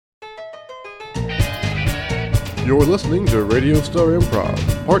You're listening to Radio Star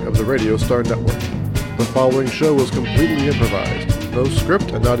Improv, part of the Radio Star Network. The following show was completely improvised. No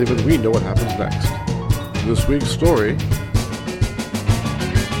script, and not even we know what happens next. This week's story,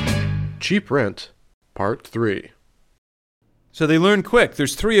 Cheap Rent, Part 3. So they learn quick.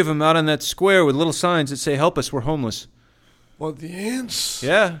 There's 3 of them out on that square with little signs that say, "Help us, we're homeless." What, the ants?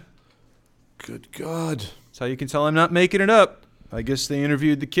 Yeah. Good God. That's how you can tell I'm not making it up. I guess they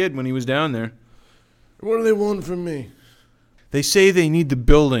interviewed the kid when he was down there. What do they want from me? They say they need the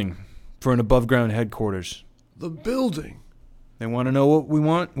building for an above-ground headquarters. The building? They want to know what we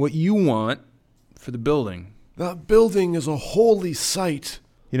want, what you want for the building. That building is a holy site.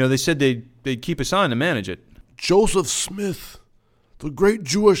 You know, they said they'd keep us on to manage it. Joseph Smith, the great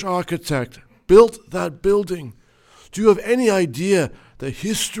Jewish architect, built that building. Do you have any idea the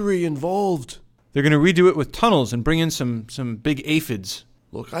history involved? They're going to redo it with tunnels and bring in some big aphids.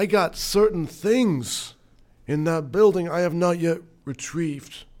 Look, I got certain things in that building I have not yet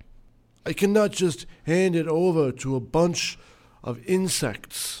retrieved. I cannot just hand it over to a bunch of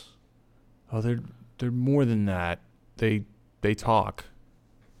insects. Oh, they're more than that. They talk.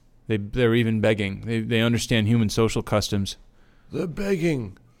 They're even begging. They understand human social customs. They're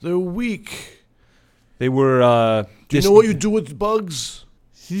begging. They're weak. They were. Do you know what you do with bugs?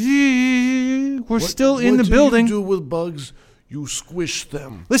 We're still in the building. What do you do with bugs? You squish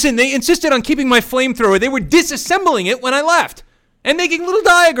them. Listen, they insisted on keeping my flamethrower. They were disassembling it when I left and making little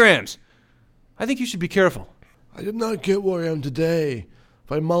diagrams. I think you should be careful. I did not get where I am today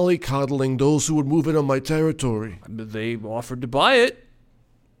by mollycoddling those who would move in on my territory. They offered to buy it.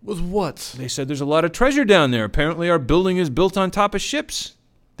 With what? They said there's a lot of treasure down there. Apparently our building is built on top of ships.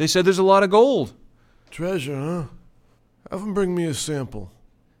 They said there's a lot of gold. Treasure, huh? Have them bring me a sample.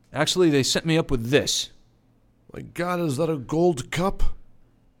 Actually, they sent me up with this. My God, is that a gold cup?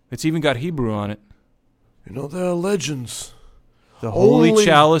 It's even got Hebrew on it. You know, there are legends. The Holy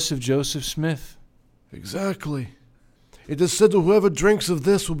Chalice of Joseph Smith. Exactly. It is said that whoever drinks of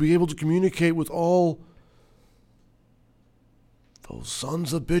this will be able to communicate with all those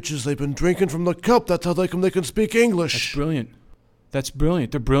sons of bitches. They've been drinking from the cup. That's how they can speak English. That's brilliant. That's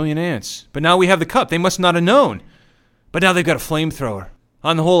brilliant. They're brilliant ants. But now we have the cup. They must not have known. But now they've got a flamethrower.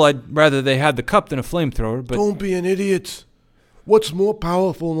 On the whole, I'd rather they had the cup than a flamethrower, but... Don't be an idiot. What's more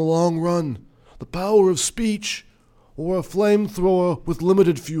powerful in the long run? The power of speech or a flamethrower with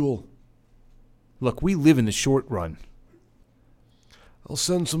limited fuel? Look, we live in the short run. I'll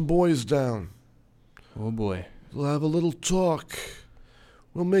send some boys down. Oh, boy. We'll have a little talk.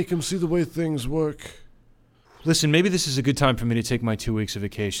 We'll make them see the way things work. Listen, maybe this is a good time for me to take my 2 weeks of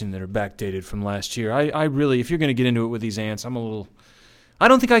vacation that are backdated from last year. I really, if you're going to get into it with these ants, I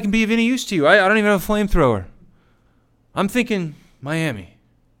don't think I can be of any use to you. I don't even have a flamethrower. I'm thinking Miami.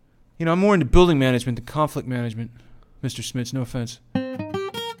 You know, I'm more into building management than conflict management. Mr. Smits, no offense.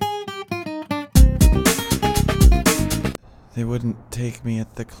 They wouldn't take me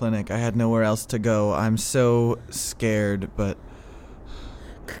at the clinic. I had nowhere else to go. I'm so scared, but...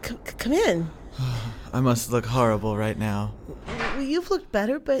 Come in. I must look horrible right now. Well, you've looked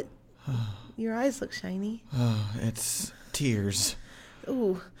better, but your eyes look shiny. Oh, it's tears.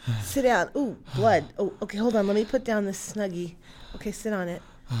 Ooh, sit down. Ooh, blood. Oh, okay, hold on. Let me put down this Snuggie. Okay, sit on it.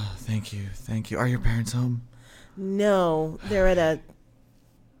 Oh, thank you. Thank you. Are your parents home? No, they're at a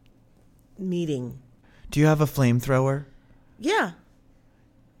meeting. Do you have a flamethrower? Yeah.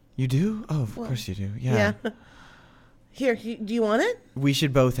 You do? Oh, of course you do. Yeah. Here, do you want it? We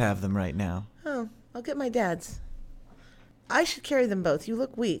should both have them right now. Oh, I'll get my dad's. I should carry them both. You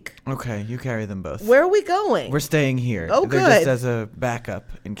look weak. Okay, you carry them both. Where are we going? We're staying here. Oh, They're good. just as a backup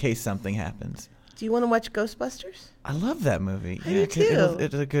in case something happens. Do you want to watch Ghostbusters? I love that movie. I do too.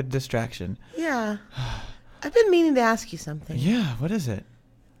 It's a good distraction. Yeah. I've been meaning to ask you something. Yeah, what is it?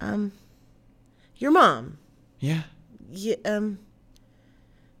 Your mom. Yeah. You don't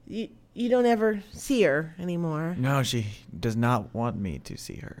ever see her anymore. No, she does not want me to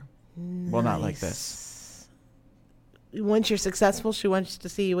see her. Nice. Well, not like this. Once you're successful, she wants to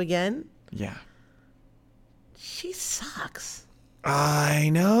see you again? Yeah. She sucks. I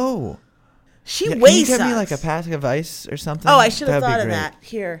know. She Can way you give sucks. me like a pack of ice or something? Oh, I should have That'd be thought of great. that.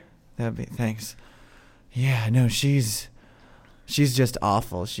 Here. That'd be thanks. Yeah, no, she's just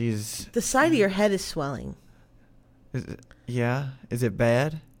awful. She's The side of your head is swelling. Is it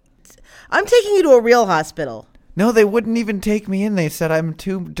bad? I'm taking you to a real hospital. No, they wouldn't even take me in. They said I'm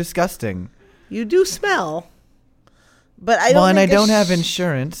too disgusting. You do smell. But I don't Well, and I think don't have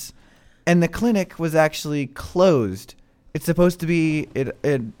insurance. And the clinic was actually closed. It's supposed to be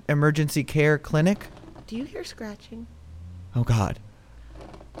an emergency care clinic. Do you hear scratching? Oh, God.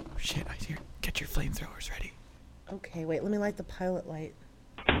 Oh, shit, I hear. Get your flamethrowers ready. Okay, wait, let me light the pilot light.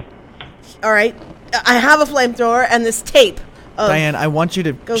 All right, I have a flamethrower and this tape. Diane, I want you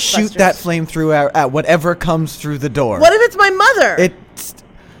to shoot Ghostbusters. that flamethrower at whatever comes through the door. What if it's my mother?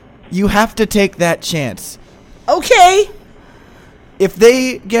 You have to take that chance. Okay. If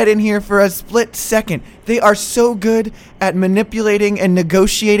they get in here for a split second, they are so good at manipulating and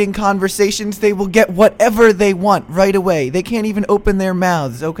negotiating conversations, they will get whatever they want right away. They can't even open their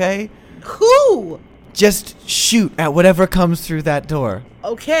mouths, okay? Who? Just shoot at whatever comes through that door.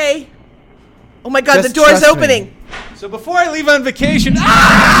 Okay. Oh my God, Just the door's trust me. opening. So before I leave on vacation,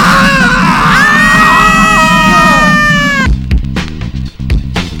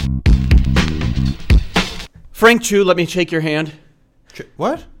 Frank Chu, let me shake your hand.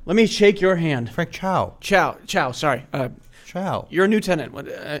 What? Let me shake your hand. Frank Chow. Chow, sorry. Chow. You're a new tenant.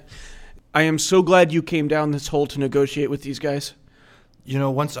 I am so glad you came down this hole to negotiate with these guys. You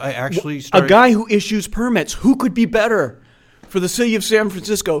know, once I actually A started... guy who issues permits. Who could be better for the city of San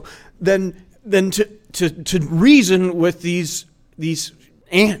Francisco than to reason with these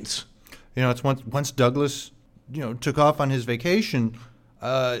ants? You know, it's once Douglas, took off on his vacation,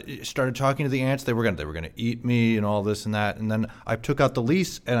 started talking to the ants. They were gonna eat me and all this and that. And then I took out the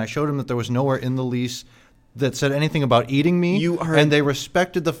lease and I showed him that there was nowhere in the lease that said anything about eating me. And they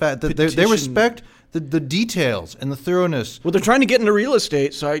respected the fact that they respect the details and the thoroughness. Well, they're trying to get into real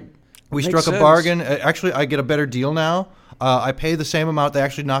estate, so we struck a bargain. Actually, I get a better deal now. I pay the same amount. They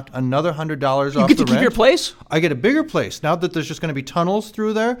actually knocked another $100 off the rent. You get to keep your place? I get a bigger place. Now that there's just going to be tunnels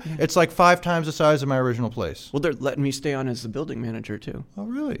through there, it's like 5 times the size of my original place. Well, they're letting me stay on as the building manager too. Oh,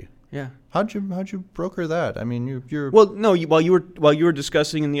 really? Yeah. How'd you broker that? I mean, you're Well, no. While you were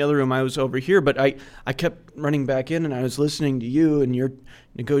discussing in the other room, I was over here, but I kept running back in, and I was listening to you and your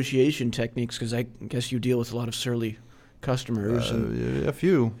negotiation techniques because I guess you deal with a lot of surly customers. a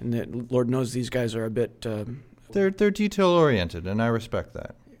few. And that Lord knows these guys are a bit. They're detail oriented, and I respect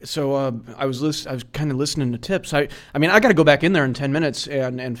that. So I was kind of listening to tips. I mean, I got to go back in there in 10 minutes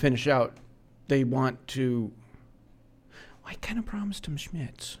and finish out. They want to. I kind of promised them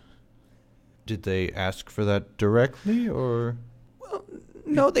Schmitz. Did they ask for that directly, or? Well,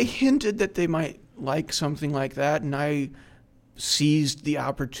 no, they hinted that they might like something like that, and I seized the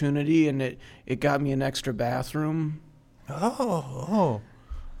opportunity, and it got me an extra bathroom. Oh.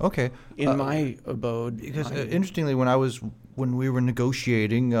 Okay. In my abode. Because interestingly, when we were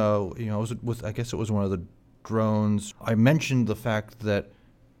negotiating, I was with, I guess it was one of the drones. I mentioned the fact that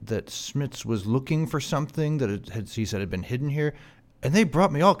Schmitz was looking for something that he said had been hidden here, and they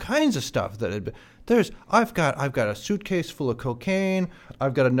brought me all kinds of stuff that had been. I've got a suitcase full of cocaine. I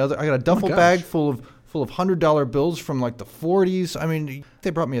got a duffel bag full of $100 bills from like the 40s. I mean, they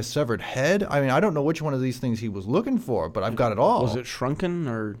brought me a severed head. I mean, I don't know which one of these things he was looking for, but I've got it all. Was it shrunken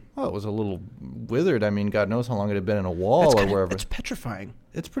or? Well, it was a little withered. I mean, God knows how long it had been in a wall or wherever. It's petrifying.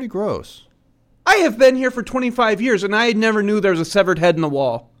 It's pretty gross. I have been here for 25 years, and I never knew there was a severed head in the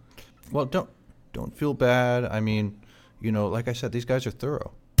wall. Well, don't feel bad. I mean, like I said, these guys are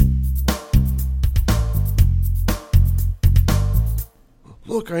thorough.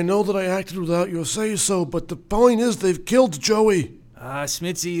 Look, I know that I acted without your say-so, but the point is they've killed Joey.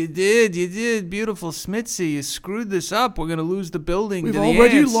 Smitzy, you did. Beautiful Smitzy, you screwed this up. We're going to lose the building We've to the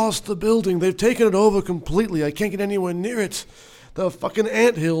already ants. lost the building. They've taken it over completely. I can't get anywhere near it. There are fucking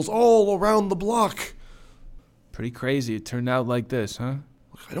anthills all around the block. Pretty crazy. It turned out like this, huh?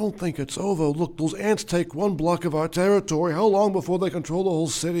 I don't think it's over. Look, those ants take 1 block of our territory. How long before they control the whole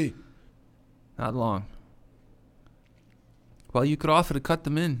city? Not long. Well, you could offer to cut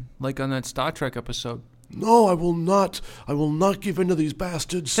them in, like on that Star Trek episode. No, I will not. I will not give in to these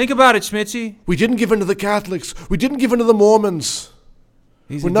bastards. Think about it, Schmitzy. We didn't give in to the Catholics. We didn't give in to the Mormons.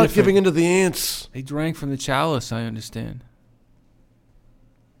 We're not giving in to the ants. They drank from the chalice, I understand.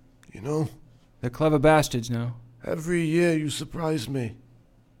 They're clever bastards now. Every year you surprise me.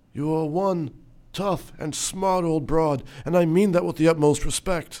 You are one tough and smart old broad, and I mean that with the utmost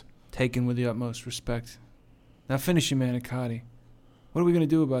respect. Taken with the utmost respect. Now finish your manicotti. What are we going to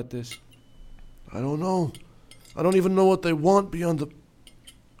do about this? I don't know. I don't even know what they want beyond the...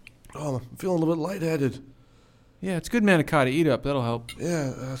 Oh, I'm feeling a little bit lightheaded. Yeah, it's good manicotti. Eat up. That'll help.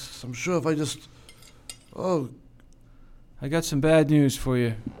 Yeah, I'm sure if I just... Oh. I got some bad news for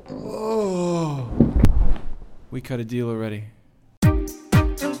you. Oh. We cut a deal already. I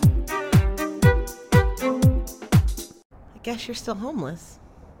guess you're still homeless.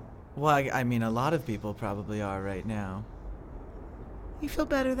 Well, I mean, a lot of people probably are right now. You feel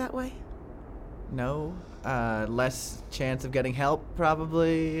better that way? No? Less chance of getting help,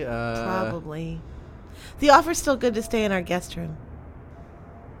 probably? Probably. The offer's still good to stay in our guest room.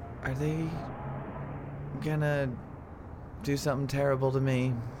 Are they gonna do something terrible to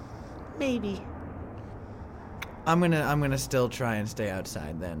me. Maybe. I'm gonna still try and stay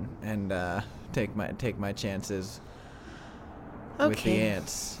outside then, and take my chances with the Okay.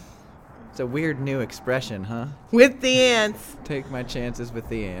 ants. It's a weird new expression, huh? With the ants. Take my chances with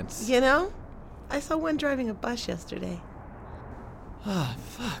the ants. You know, I saw one driving a bus yesterday. Ah,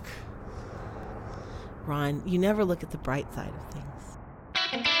 fuck. Ron, you never look at the bright side of things.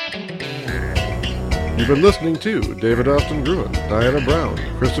 You've been listening to David Austin Gruen, Diana Brown,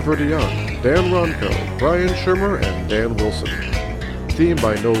 Christopher DeYoung, Dan Ronco, Brian Shermer, and Dan Wilson. Theme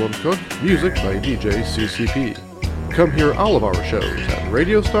by Nolan Cook, music by DJ CCP. Come hear all of our shows at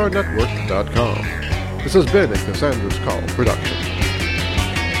RadiostarNetwork.com. This has been a Cassandra's Call production.